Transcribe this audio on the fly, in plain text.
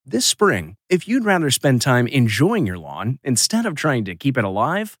This spring, if you'd rather spend time enjoying your lawn instead of trying to keep it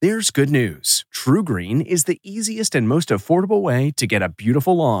alive, there's good news. TruGreen is the easiest and most affordable way to get a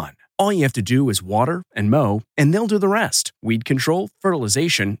beautiful lawn. All you have to do is water and mow, and they'll do the rest. Weed control,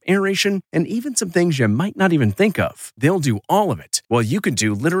 fertilization, aeration, and even some things you might not even think of. They'll do all of it, while you can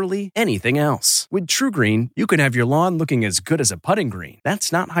do literally anything else. With TruGreen, you can have your lawn looking as good as a putting green.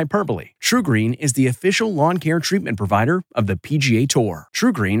 That's not hyperbole. TruGreen is the official lawn care treatment provider of the PGA Tour.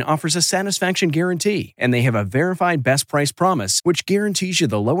 TruGreen offers a satisfaction guarantee, and they have a verified best price promise, which guarantees you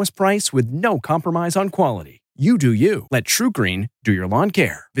the lowest price with no compromise on quality. You do you. Let TruGreen do your lawn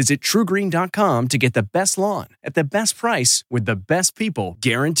care. Visit TruGreen.com to get the best lawn at the best price with the best people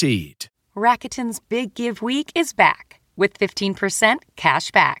guaranteed. Rakuten's Big Give Week is back with 15%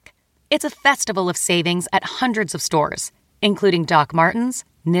 cash back. It's a festival of savings at hundreds of stores, including Doc Martens,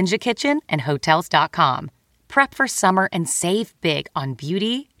 Ninja Kitchen, and Hotels.com. Prep for summer and save big on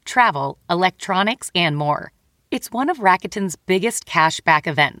beauty, travel, electronics, and more. It's one of Rakuten's biggest cash back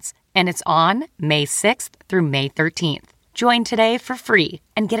events, and it's on May 6th through May 13th. Join today for free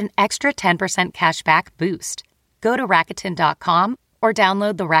and get an extra 10% cash back boost. Go to Rakuten.com or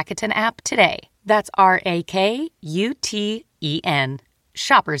download the Rakuten app today. That's Rakuten.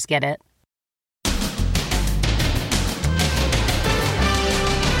 Shoppers get it.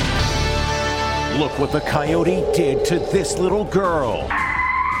 Look what the coyote did to this little girl.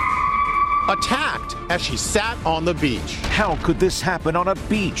 Attacked as she sat on the beach. How could this happen on a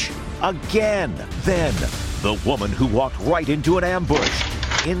beach? Again. Then, the woman who walked right into an ambush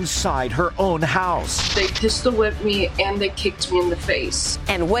inside her own house. They pistol whipped me and they kicked me in the face.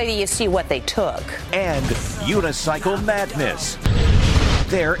 And wait till you see what they took. And unicycle madness.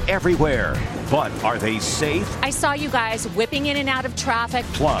 They're everywhere. But are they safe? I saw you guys whipping in and out of traffic.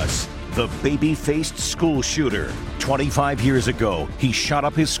 Plus, the baby-faced school shooter. 25 years ago, he shot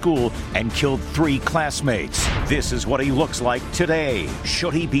up his school and killed 3 classmates. This is what he looks like today.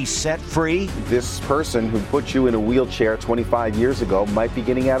 Should he be set free? This person who put you in a wheelchair 25 years ago might be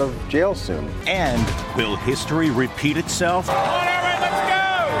getting out of jail soon. And will history repeat itself? All right,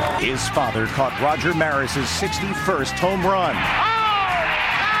 let's go! His father caught Roger Maris's 61st home run.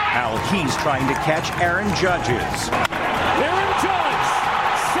 How he's trying to catch Aaron Judge's. Aaron Judge,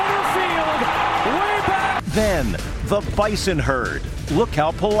 center field, way back. Then, the bison herd. Look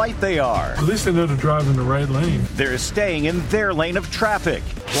how polite they are. At least they know to drive in the right lane. They're staying in their lane of traffic.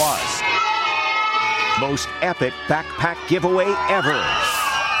 Plus, most epic backpack giveaway ever.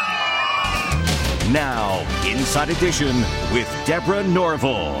 Now, Inside Edition with Deborah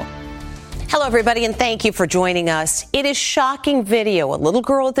Norville. Hello, everybody, and thank you for joining us. It is shocking video. A little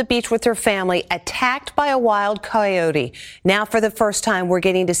girl at the beach with her family attacked by a wild coyote. Now, for the first time, we're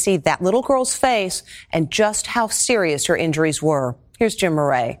getting to see that little girl's face and just how serious her injuries were. Here's Jim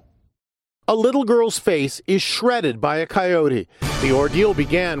Murray. A little girl's face is shredded by a coyote. The ordeal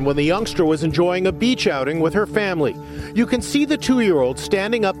began when the youngster was enjoying a beach outing with her family. You can see the 2-year-old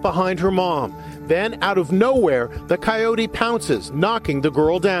standing up behind her mom. Then, out of nowhere, the coyote pounces, knocking the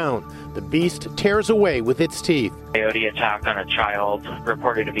girl down. The beast tears away with its teeth. Coyote attack on a child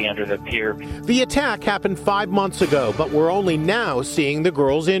reported to be under the pier. The attack happened 5 months ago, but we're only now seeing the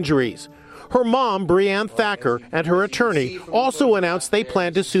girl's injuries. Her mom, Breanne Thacker, and her attorney also announced they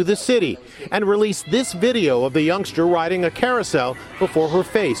plan to sue the city and release this video of the youngster riding a carousel before her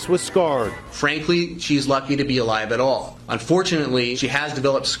face was scarred. Frankly, she's lucky to be alive at all. Unfortunately, she has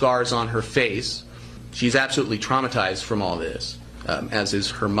developed scars on her face. She's absolutely traumatized from all this. As is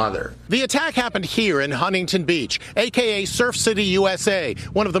her mother. The attack happened here in Huntington Beach, a.k.a. Surf City, USA,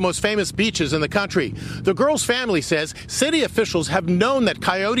 one of the most famous beaches in the country. The girl's family says city officials have known that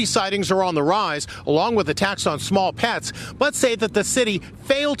coyote sightings are on the rise, along with attacks on small pets, but say that the city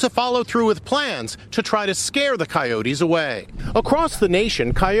failed to follow through with plans to try to scare the coyotes away. Across the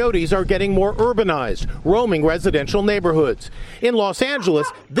nation, coyotes are getting more urbanized, roaming residential neighborhoods. In Los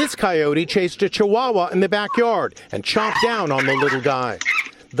Angeles, this coyote chased a chihuahua in the backyard and chomped down on the little guy.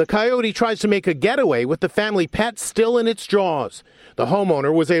 The coyote tries to make a getaway with the family pet still in its jaws. The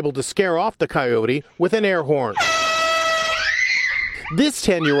homeowner was able to scare off the coyote with an air horn. This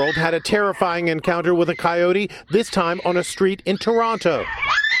 10-year-old had a terrifying encounter with a coyote, this time on a street in Toronto.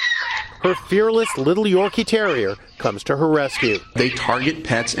 Her fearless little Yorkie Terrier comes to her rescue. They target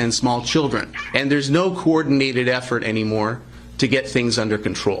pets and small children, and there's no coordinated effort anymore to get things under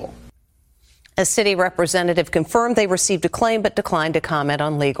control. A city representative confirmed they received a claim but declined to comment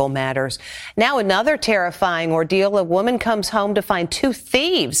on legal matters. Now another terrifying ordeal. A woman comes home to find two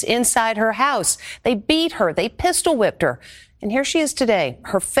thieves inside her house. They beat her. They pistol whipped her. And here she is today,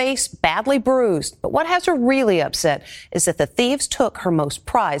 her face badly bruised. But what has her really upset is that the thieves took her most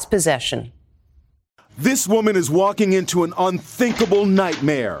prized possession. This woman is walking into an unthinkable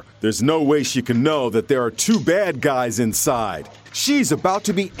nightmare. There's no way she can know that there are two bad guys inside. She's about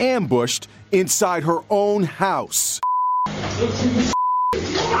to be ambushed inside her own house.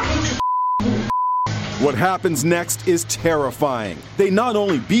 What happens next is terrifying. They not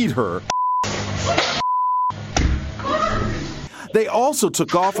only beat her, they also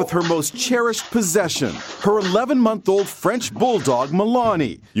took off with her most cherished possession, her 11-month-old French bulldog,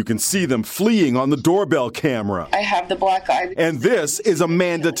 Milani. You can see them fleeing on the doorbell camera. I have the black eye. And this is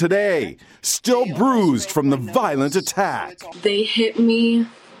Amanda today, still bruised from the violent attack. They hit me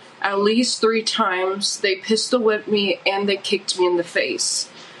at least 3 times. They pistol whipped me and they kicked me in the face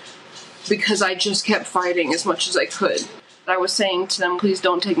because I just kept fighting as much as I could. I was saying to them, please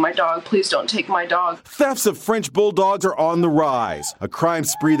don't take my dog. Please don't take my dog. Thefts of French bulldogs are on the rise, a crime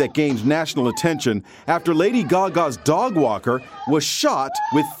spree that gained national attention after Lady Gaga's dog walker was shot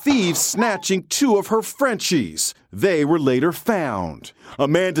with thieves snatching 2 of her Frenchies. They were later found.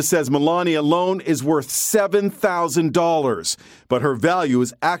 Amanda says Milani alone is worth $7,000, but her value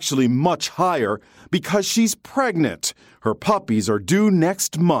is actually much higher because she's pregnant. Her puppies are due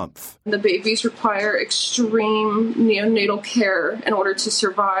next month. The babies require extreme neonatal care in order to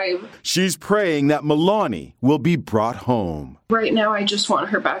survive. She's praying that Milani will be brought home. Right now, I just want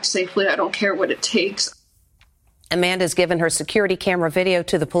her back safely. I don't care what it takes. Amanda's given her security camera video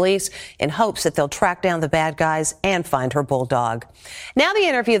to the police in hopes that they'll track down the bad guys and find her bulldog. Now the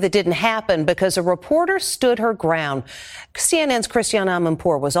interview that didn't happen because a reporter stood her ground. CNN's Christiane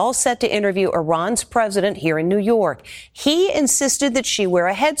Amanpour was all set to interview Iran's president here in New York. He insisted that she wear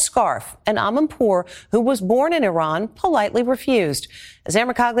a headscarf, and Amanpour, who was born in Iran, politely refused. As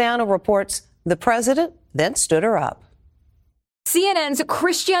Amber Cagliano reports, the president then stood her up. CNN's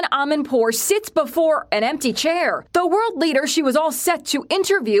Christiane Amanpour sits before an empty chair. The world leader she was all set to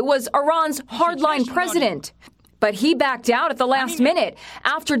interview was Iran's hardline president. But he backed out at the last minute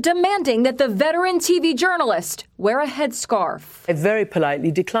after demanding that the veteran TV journalist wear a headscarf. I very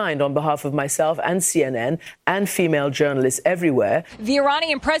politely declined on behalf of myself and CNN and female journalists everywhere. The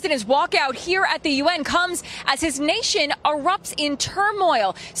Iranian president's walkout here at the UN comes as his nation erupts in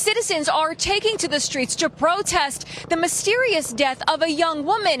turmoil. Citizens are taking to the streets to protest the mysterious death of a young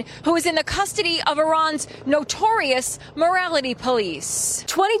woman who is in the custody of Iran's notorious morality police.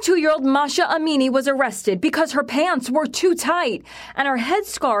 22-year-old Masha Amini was arrested because her pants were too tight and her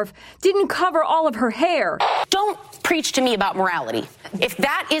headscarf didn't cover all of her hair. Don't preach to me about morality. If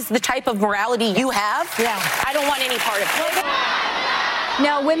that is the type of morality you have, I don't want any part of it.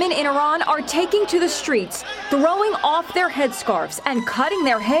 Now women in Iran are taking to the streets, throwing off their headscarves and cutting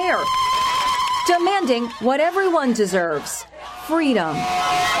their hair, demanding what everyone deserves: freedom.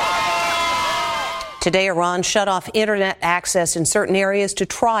 Today, Iran shut off internet access in certain areas to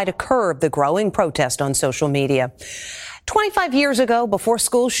try to curb the growing protest on social media. 25 years ago, before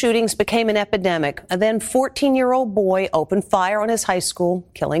school shootings became an epidemic, a then 14-year-old boy opened fire on his high school,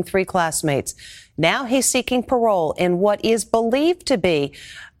 killing 3 classmates. Now he's seeking parole in what is believed to be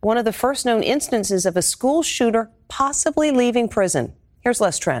one of the first known instances of a school shooter possibly leaving prison. Here's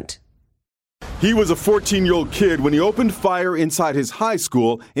Les Trent. He was a 14-year-old kid when he opened fire inside his high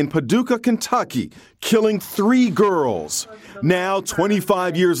school in Paducah, Kentucky, killing 3 girls. Now,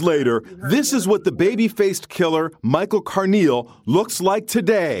 25 years later, this is what the baby-faced killer, Michael Carneal, looks like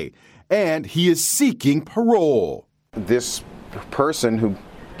today, and he is seeking parole. This person who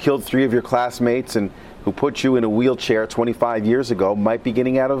killed 3 of your classmates and who put you in a wheelchair 25 years ago might be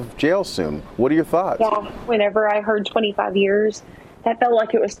getting out of jail soon. What are your thoughts? Yeah, whenever I heard 25 years, that felt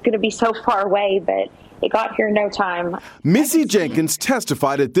like it was going to be so far away, but it got here in no time. Missy Jenkins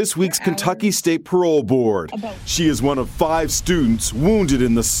testified at this week's Kentucky State Parole Board. She is one of 5 students wounded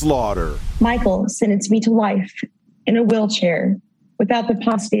in the slaughter. Michael sentenced me to life in a wheelchair without the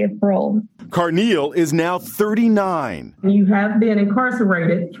possibility of parole. Carneal is now 39. You have been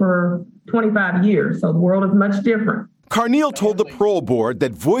incarcerated for 25 years, so the world is much different. Carneal told the parole board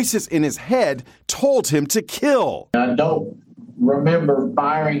that voices in his head told him to kill. I don't remember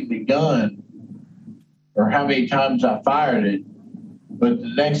firing the gun or how many times I fired it, but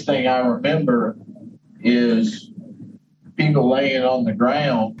the next thing I remember is people laying on the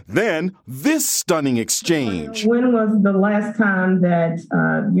ground. Then this stunning exchange. When was the last time that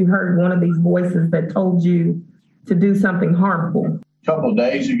you heard one of these voices that told you to do something harmful? A couple of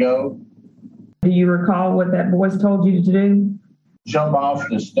days ago. Do you recall what that voice told you to do? Jump off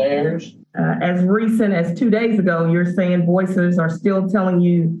the stairs. As recent as 2 days ago, you're saying voices are still telling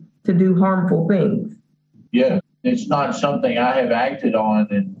you to do harmful things. Yeah, it's not something I have acted on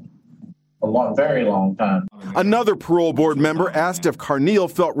in a very long time. Another parole board member asked if Carneal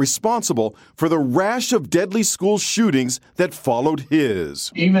felt responsible for the rash of deadly school shootings that followed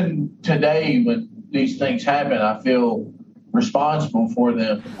his. Even today, when these things happen, I feel responsible for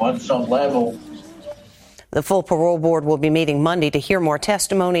them on some level. The full parole board will be meeting Monday to hear more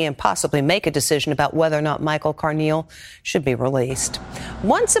testimony and possibly make a decision about whether or not Michael Carneal should be released.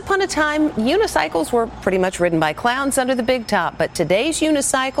 Once upon a time, unicycles were pretty much ridden by clowns under the big top, but today's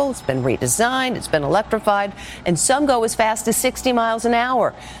unicycle has been redesigned, it's been electrified, and some go as fast as 60 miles an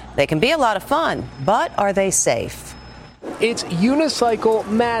hour. They can be a lot of fun, but are they safe? It's unicycle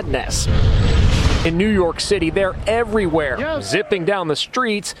madness. In New York City, they're everywhere, zipping down the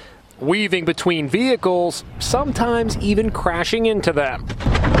streets, weaving between vehicles, sometimes even crashing into them.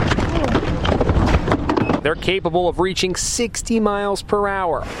 They're capable of reaching 60 miles per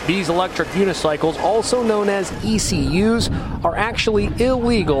hour. These electric unicycles, also known as ECUs, are actually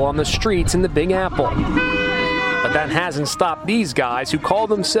illegal on the streets in the Big Apple. But that hasn't stopped these guys who call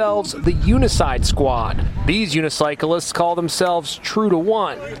themselves the Unicide Squad. These unicyclists call themselves True to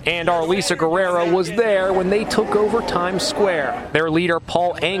One, and our Lisa Guerrero was there when they took over Times Square. Their leader,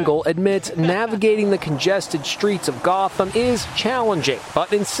 Paul Engel, admits navigating the congested streets of Gotham is challenging,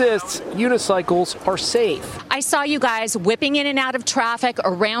 but insists unicycles are safe. I saw you guys whipping in and out of traffic,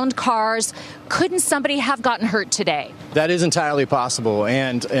 around cars. Couldn't somebody have gotten hurt today? That is entirely possible,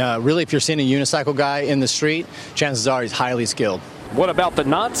 and really, if you're seeing a unicycle guy in the street, chances are he's highly skilled. What about the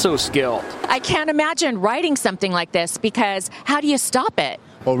not so skilled? I can't imagine riding something like this, because how do you stop it?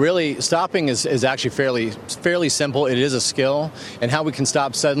 Well, really, stopping is actually fairly simple. It is a skill, and how we can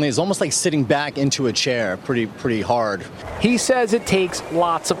stop suddenly is almost like sitting back into a chair, pretty hard. He says it takes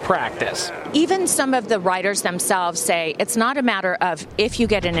lots of practice. Even some of the riders themselves say it's not a matter of if you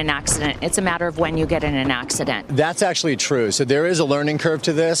get in an accident, it's a matter of when you get in an accident. That's actually true. So there is a learning curve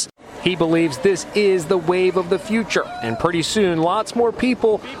to this. He believes this is the wave of the future, and pretty soon lots more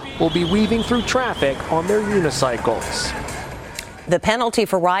people will be weaving through traffic on their unicycles. The penalty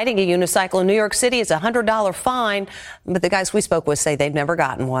for riding a unicycle in New York City is a $100 fine, but the guys we spoke with say they've never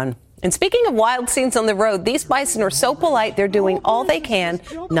gotten one. And speaking of wild scenes on the road, these bison are so polite they're doing all they can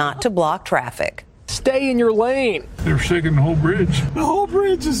not to block traffic. Stay in your lane. They're shaking the whole bridge. The whole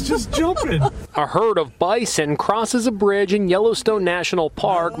bridge is just jumping. A herd of bison crosses a bridge in Yellowstone National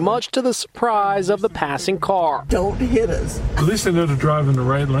Park, much to the surprise of the passing car. Don't hit us. At least they know to drive in the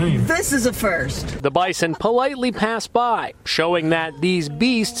right lane. This is a first. The bison politely pass by, showing that these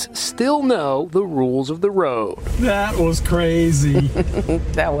beasts still know the rules of the road. That was crazy.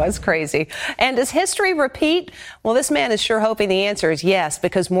 That was crazy. And does history repeat? Well, this man is sure hoping the answer is yes,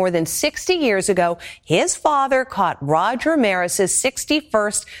 because more than 60 years ago, his father caught Roger Maris's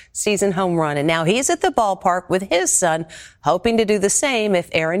 61st season home run, and now he's at the ballpark with his son, hoping to do the same if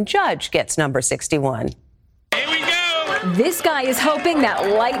Aaron Judge gets number 61. This guy is hoping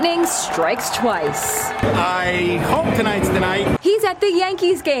that lightning strikes twice. I hope tonight's the night. He's at the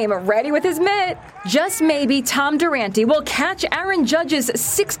Yankees game, ready with his mitt. Just maybe Tom Durante will catch Aaron Judge's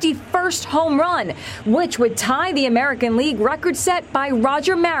 61st home run, which would tie the American League record set by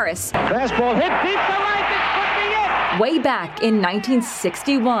Roger Maris. Fastball hit deep to right. This could be it. Way back in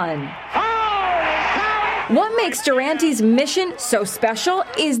 1961. What makes Durante's mission so special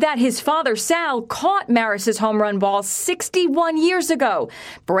is that his father, Sal, caught Maris's home run ball 61 years ago,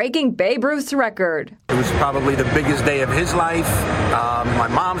 breaking Babe Ruth's record. It was probably the biggest day of his life, my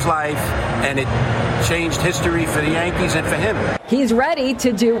mom's life, and it changed history for the Yankees and for him. He's ready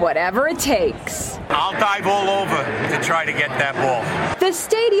to do whatever it takes. I'll dive all over to try to get that ball. The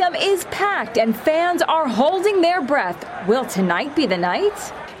stadium is packed and fans are holding their breath. Will tonight be the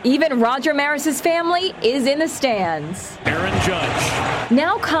night? Even Roger Maris's family is in the stands. Aaron Judge.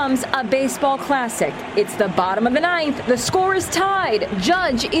 Now comes a baseball classic. It's the bottom of the ninth. The score is tied.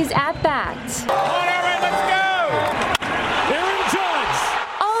 Judge is at bat. All right, let's go. Aaron Judge.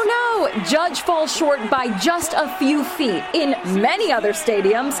 Oh no! Judge falls short by just a few feet. In many other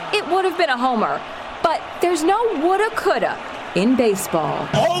stadiums, it would have been a homer. But there's no woulda, coulda in baseball.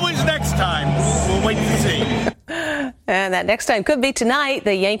 Always next time. We'll wait to see. And that next time could be tonight.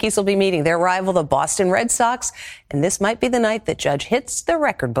 The Yankees will be meeting their rival, the Boston Red Sox. And this might be the night that Judge hits the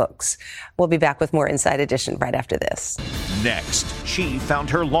record books. We'll be back with more Inside Edition right after this. Next, she found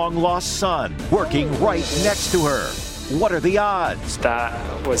her long-lost son working right next to her. What are the odds?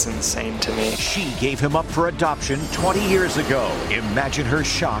 That was insane to me. She gave him up for adoption 20 years ago. Imagine her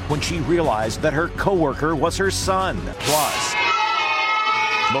shock when she realized that her coworker was her son. Plus,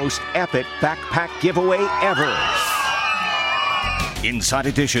 most epic backpack giveaway ever. Inside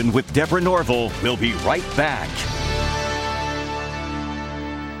Edition with Deborah Norville. We'll be right back.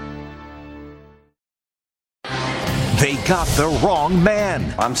 They got the wrong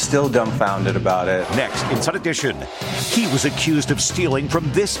man. I'm still dumbfounded about it. Next, Inside Edition. He was accused of stealing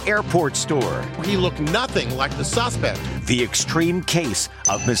from this airport store. He looked nothing like the suspect. The extreme case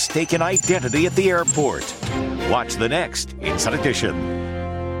of mistaken identity at the airport. Watch the next Inside Edition.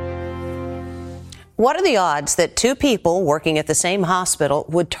 What are the odds that two people working at the same hospital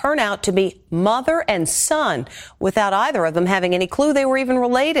would turn out to be mother and son without either of them having any clue they were even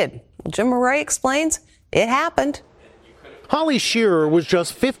related? Well, Jim Murray explains it happened. Holly Shearer was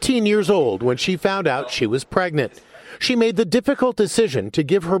just 15 years old when she found out she was pregnant. She made the difficult decision to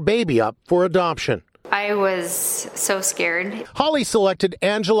give her baby up for adoption. I was so scared. Holly selected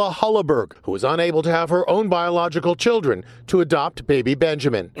Angela Hulleberg, who was unable to have her own biological children, to adopt baby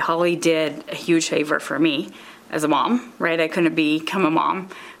Benjamin. Holly did a huge favor for me as a mom, right? I couldn't become a mom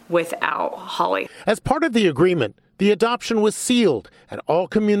without Holly. As part of the agreement, the adoption was sealed and all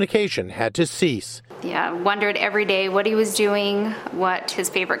communication had to cease. Yeah, wondered every day what he was doing, what his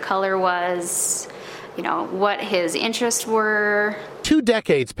favorite color was, what his interests were. 2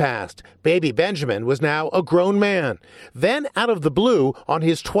 decades passed. Baby Benjamin was now a grown man. Then, out of the blue, on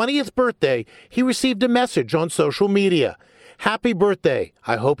his 20th birthday, he received a message on social media. Happy birthday.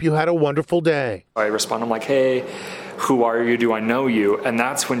 I hope you had a wonderful day. I responded, I'm like, hey, who are you? Do I know you? And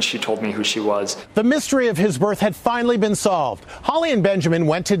that's when she told me who she was. The mystery of his birth had finally been solved. Holly and Benjamin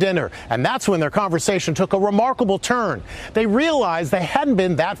went to dinner, and that's when their conversation took a remarkable turn. They realized they hadn't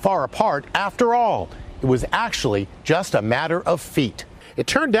been that far apart after all. It was actually just a matter of feet. It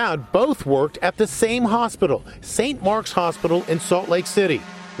turned out both worked at the same hospital, St. Mark's Hospital in Salt Lake City.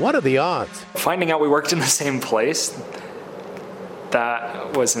 What are the odds? Finding out we worked in the same place,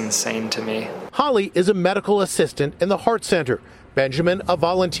 that was insane to me. Holly is a medical assistant in the Heart Center. Benjamin, a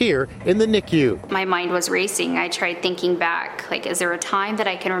volunteer in the NICU. My mind was racing. I tried thinking back, is there a time that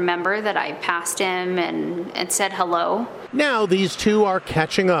I can remember that I passed him and said hello? Now these two are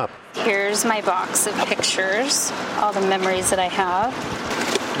catching up. Here's my box of pictures, all the memories that I have.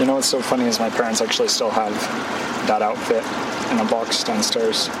 You know what's so funny is my parents actually still have that outfit in a box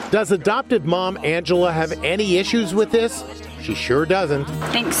downstairs. Does adoptive mom Angela have any issues with this? She sure doesn't.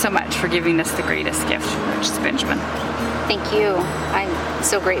 Thanks so much for giving us the greatest gift, which is Benjamin. Thank you. I'm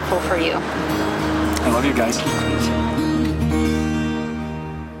so grateful for you. I love you guys.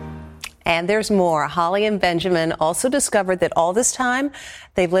 And there's more. Holly and Benjamin also discovered that all this time,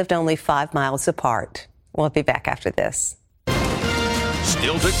 they've lived only 5 miles apart. We'll be back after this.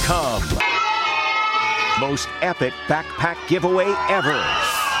 Still to come. Most epic backpack giveaway ever.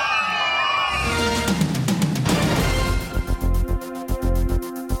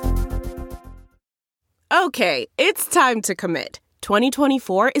 Okay, it's time to commit.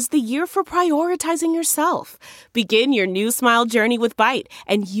 2024 is the year for prioritizing yourself. Begin your new smile journey with Byte,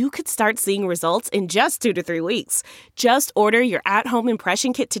 and you could start seeing results in just 2 to 3 weeks. Just order your at-home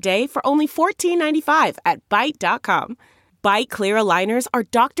impression kit today for only $14.95 at Byte.com. Byte clear aligners are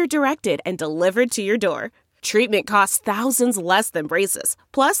doctor-directed and delivered to your door. Treatment costs thousands less than braces.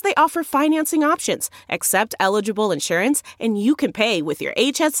 Plus, they offer financing options, accept eligible insurance, and you can pay with your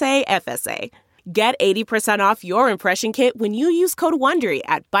HSA FSA. Get 80% off your impression kit when you use code WONDERY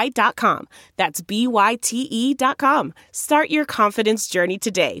at Byte.com. That's BYTE.com. Start your confidence journey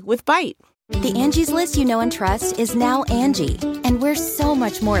today with Byte. The Angie's List you know and trust is now Angie, and we're so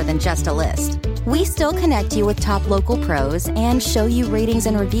much more than just a list. We still connect you with top local pros and show you ratings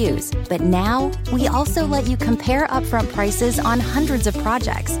and reviews, but now we also let you compare upfront prices on hundreds of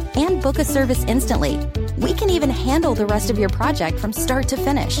projects and book a service instantly. We can even handle the rest of your project from start to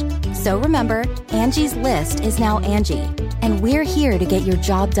finish. So remember, Angie's List is now Angie, and we're here to get your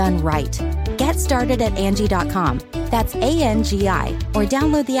job done right. Get started at Angie.com. That's ANGI, or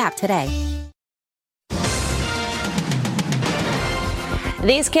download the app today.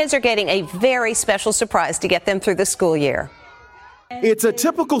 These kids are getting a very special surprise to get them through the school year. It's a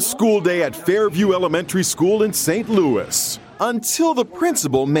typical school day at Fairview Elementary School in St. Louis, until the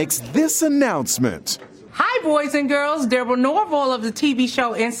principal makes this announcement. Hi, boys and girls. Deborah Norville of the TV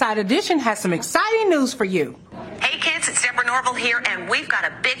show Inside Edition has some exciting news for you. Hey, kids, it's Deborah Norville here, and we've got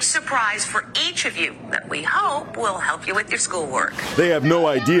a big surprise for each of you that we hope will help you with your schoolwork. They have no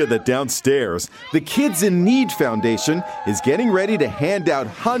idea that downstairs, the Kids in Need Foundation is getting ready to hand out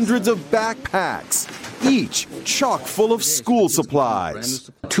hundreds of backpacks. each chock full of school supplies.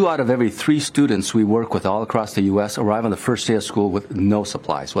 2 out of every 3 students we work with all across the U.S. arrive on the first day of school with no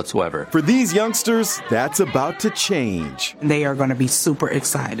supplies whatsoever. For these youngsters, that's about to change. They are going to be super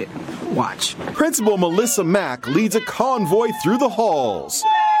excited. Watch. Principal Melissa Mack leads a convoy through the halls.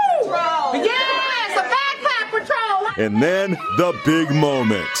 Yes, a backpack patrol. And then the big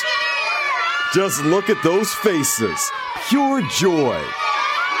moment. Just look at those faces. Pure joy.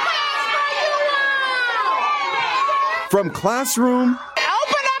 From classroom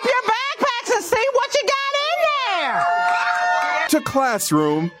Open up your backpacks and see what you got in there. to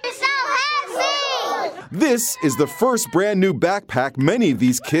classroom, It's so heavy. this is the first brand new backpack many of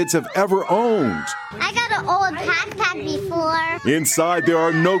these kids have ever owned. I got an old backpack before. Inside there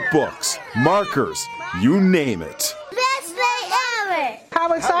are notebooks, markers, you name it. Best day ever.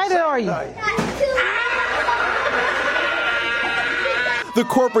 How excited are you? The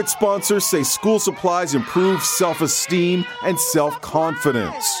corporate sponsors say school supplies improve self-esteem and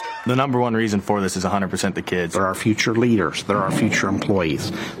self-confidence. The number one reason for this is 100% the kids. They're our future leaders. They're our future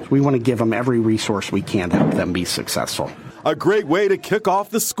employees. We want to give them every resource we can to help them be successful. A great way to kick off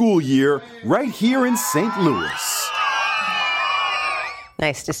the school year right here in St. Louis.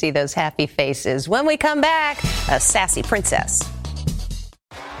 Nice to see those happy faces. When we come back, a sassy princess.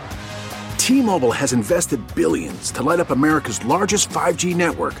 T-Mobile has invested billions to light up America's largest 5G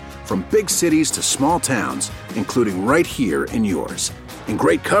network, from big cities to small towns, including right here in yours. And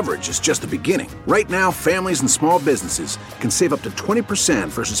great coverage is just the beginning. Right now, families and small businesses can save up to 20%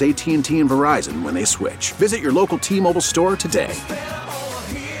 versus AT&T and Verizon when they switch. Visit your local T-Mobile store today.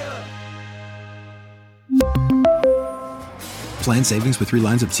 Plan savings with 3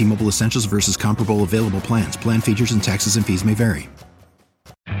 lines of T-Mobile Essentials versus comparable available plans. Plan features and taxes and fees may vary.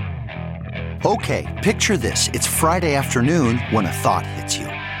 Okay, picture this. It's Friday afternoon when a thought hits you.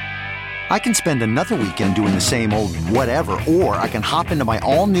 I can spend another weekend doing the same old whatever, or I can hop into my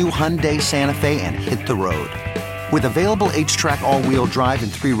all-new Hyundai Santa Fe and hit the road. With available H-Track all-wheel drive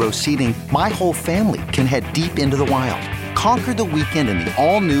and 3-row seating, my whole family can head deep into the wild. Conquer the weekend in the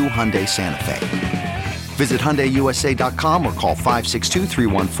all-new Hyundai Santa Fe. Visit HyundaiUSA.com or call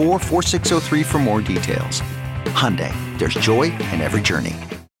 562-314-4603 for more details. Hyundai, there's joy in every journey.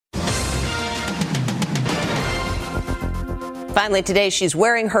 Finally today, she's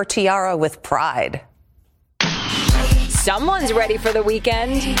wearing her tiara with pride. Someone's ready for the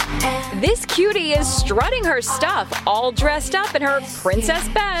weekend. This cutie is strutting her stuff, all dressed up in her princess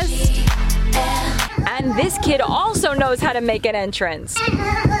best. And this kid also knows how to make an entrance.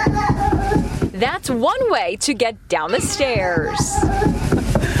 That's one way to get down the stairs.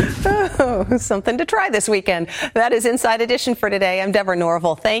 Oh, something to try this weekend. That is Inside Edition for today. I'm Deborah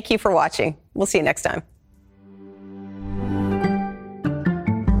Norville. Thank you for watching. We'll see you next time.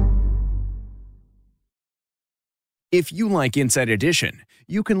 If you like Inside Edition,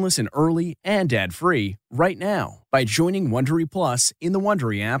 you can listen early and ad-free right now by joining Wondery Plus in the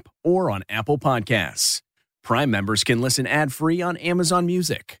Wondery app or on Apple Podcasts. Prime members can listen ad-free on Amazon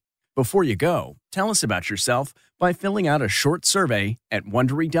Music. Before you go, tell us about yourself by filling out a short survey at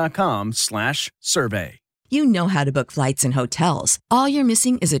Wondery.com/survey. You know how to book flights and hotels. All you're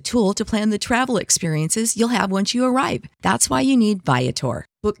missing is a tool to plan the travel experiences you'll have once you arrive. That's why you need Viator.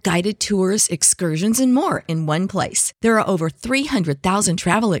 Book guided tours, excursions, and more in one place. There are over 300,000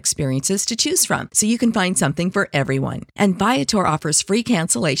 travel experiences to choose from, so you can find something for everyone. And Viator offers free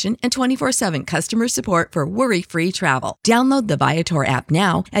cancellation and 24/7 customer support for worry-free travel. Download the Viator app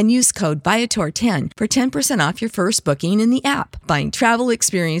now and use code Viator10 for 10% off your first booking in the app. Find travel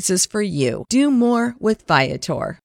experiences for you. Do more with Viator.